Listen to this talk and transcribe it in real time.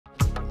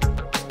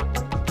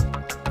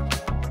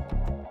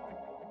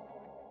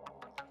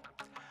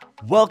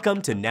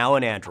Welcome to Now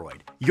on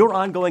Android, your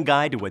ongoing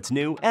guide to what's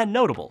new and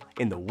notable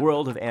in the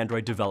world of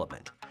Android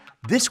development.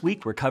 This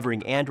week, we're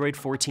covering Android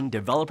 14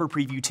 Developer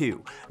Preview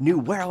 2, new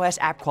Wear OS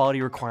app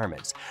quality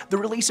requirements, the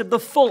release of the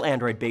full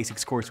Android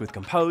Basics course with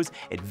Compose,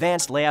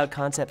 advanced layout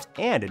concepts,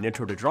 and an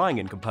intro to drawing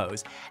in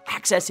Compose,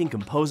 accessing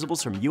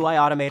composables from UI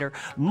Automator,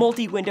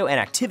 multi-window and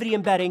activity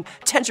embedding,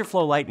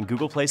 TensorFlow Lite and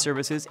Google Play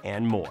services,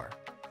 and more.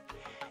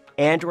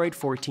 Android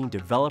 14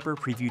 Developer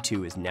Preview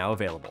 2 is now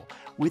available,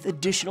 with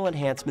additional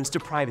enhancements to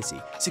privacy,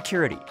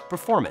 security,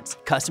 performance,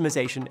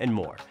 customization, and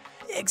more.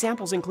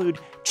 Examples include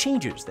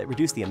changes that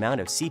reduce the amount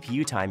of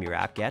CPU time your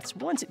app gets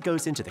once it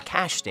goes into the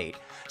cache state,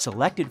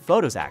 selected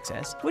photos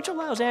access, which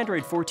allows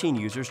Android 14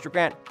 users to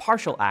grant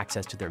partial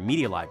access to their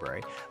media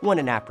library when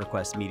an app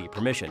requests media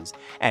permissions,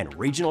 and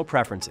regional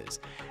preferences,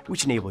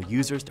 which enable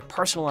users to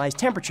personalize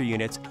temperature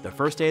units, the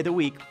first day of the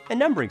week, and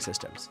numbering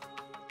systems.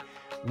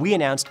 We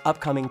announced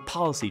upcoming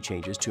policy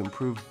changes to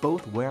improve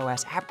both Wear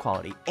OS app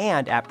quality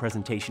and app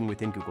presentation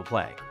within Google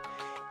Play.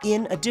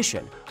 In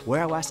addition,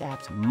 Wear OS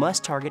apps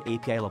must target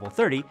API level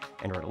 30,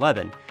 Android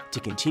 11, to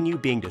continue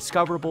being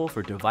discoverable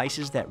for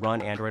devices that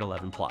run Android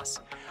 11 Plus.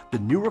 The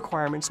new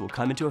requirements will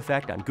come into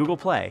effect on Google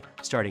Play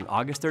starting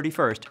August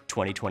 31st,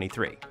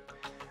 2023.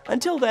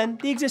 Until then,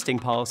 the existing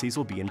policies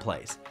will be in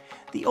place.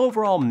 The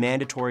overall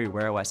mandatory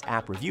Wear OS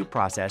app review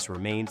process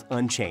remains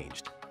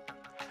unchanged.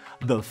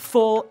 The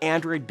full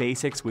Android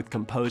Basics with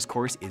Compose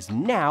course is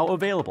now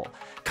available,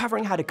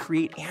 covering how to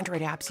create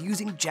Android apps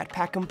using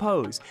Jetpack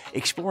Compose,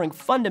 exploring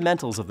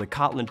fundamentals of the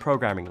Kotlin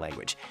programming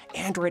language,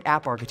 Android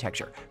app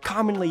architecture,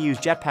 commonly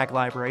used Jetpack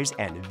libraries,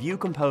 and Vue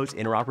Compose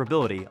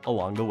interoperability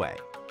along the way.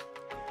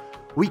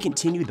 We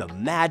continue the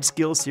Mad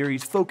Skills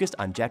series focused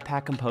on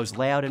Jetpack Compose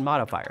layout and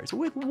modifiers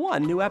with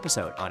one new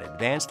episode on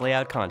advanced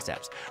layout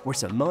concepts, where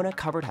Simona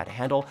covered how to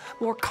handle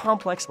more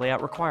complex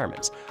layout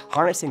requirements,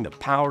 harnessing the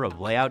power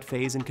of layout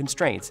phase and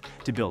constraints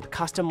to build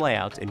custom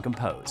layouts in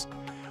Compose.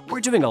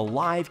 We're doing a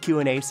live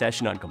Q&A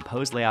session on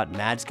Compose Layout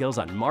Mad Skills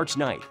on March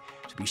 9th,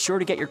 so be sure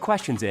to get your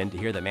questions in to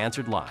hear them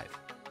answered live.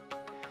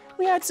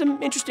 We had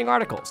some interesting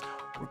articles.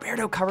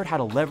 Roberto covered how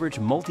to leverage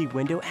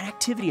multi-window and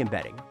activity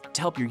embedding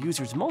to help your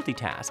users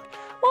multitask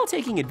while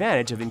taking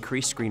advantage of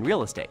increased screen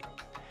real estate.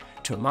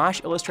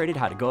 Tomasz illustrated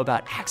how to go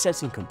about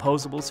accessing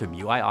composables from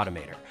UI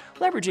Automator,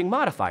 leveraging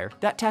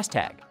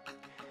modifier.testTag.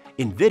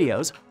 In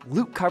videos,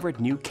 Luke covered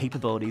new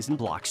capabilities in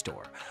Block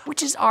Store,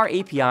 which is our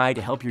API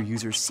to help your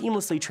users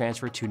seamlessly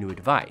transfer to a new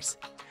device,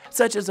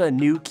 such as a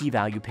new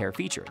key-value pair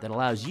feature that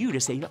allows you to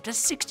save up to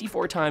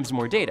 64 times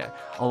more data,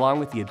 along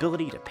with the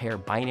ability to pair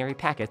binary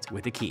packets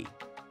with a key.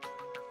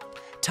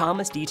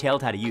 Thomas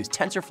detailed how to use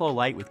TensorFlow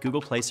Lite with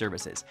Google Play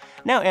services,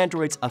 now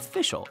Android's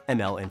official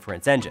ML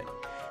inference engine.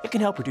 It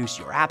can help reduce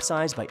your app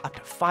size by up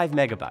to 5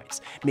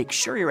 megabytes, make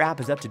sure your app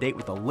is up to date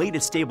with the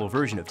latest stable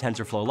version of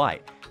TensorFlow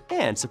Lite,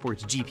 and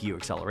supports GPU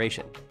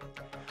acceleration.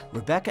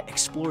 Rebecca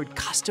explored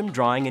custom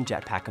drawing in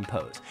Jetpack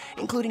Compose,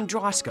 including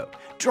drawscope,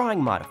 drawing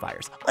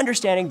modifiers,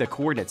 understanding the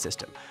coordinate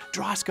system,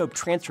 drawscope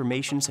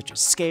transformations such as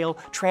scale,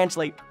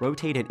 translate,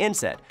 rotate, and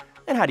inset,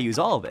 and how to use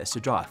all of this to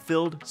draw a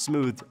filled,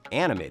 smoothed,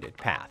 animated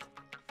path.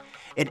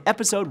 In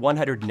episode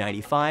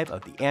 195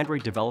 of the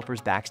Android Developers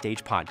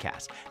Backstage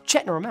podcast,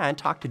 Chet and Roman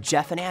talked to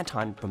Jeff and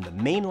Anton from the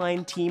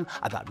Mainline team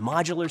about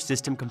modular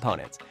system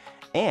components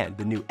and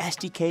the new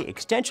SDK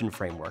extension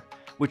framework,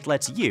 which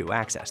lets you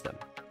access them.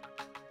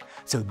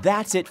 So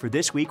that's it for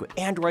this week with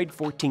Android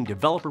 14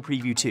 Developer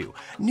Preview 2,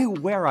 new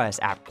Wear OS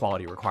app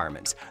quality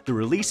requirements, the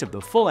release of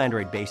the full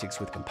Android Basics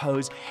with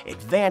Compose,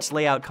 advanced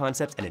layout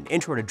concepts and an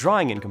intro to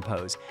drawing in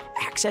Compose,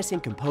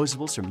 accessing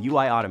composables from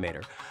UI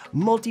Automator,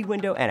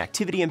 multi-window and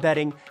activity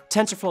embedding,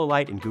 TensorFlow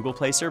Lite and Google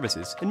Play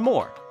services, and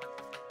more.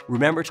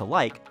 Remember to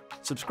like,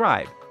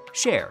 subscribe,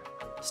 share,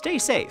 stay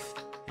safe,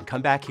 and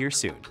come back here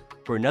soon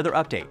for another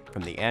update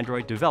from the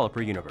Android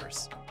developer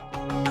universe.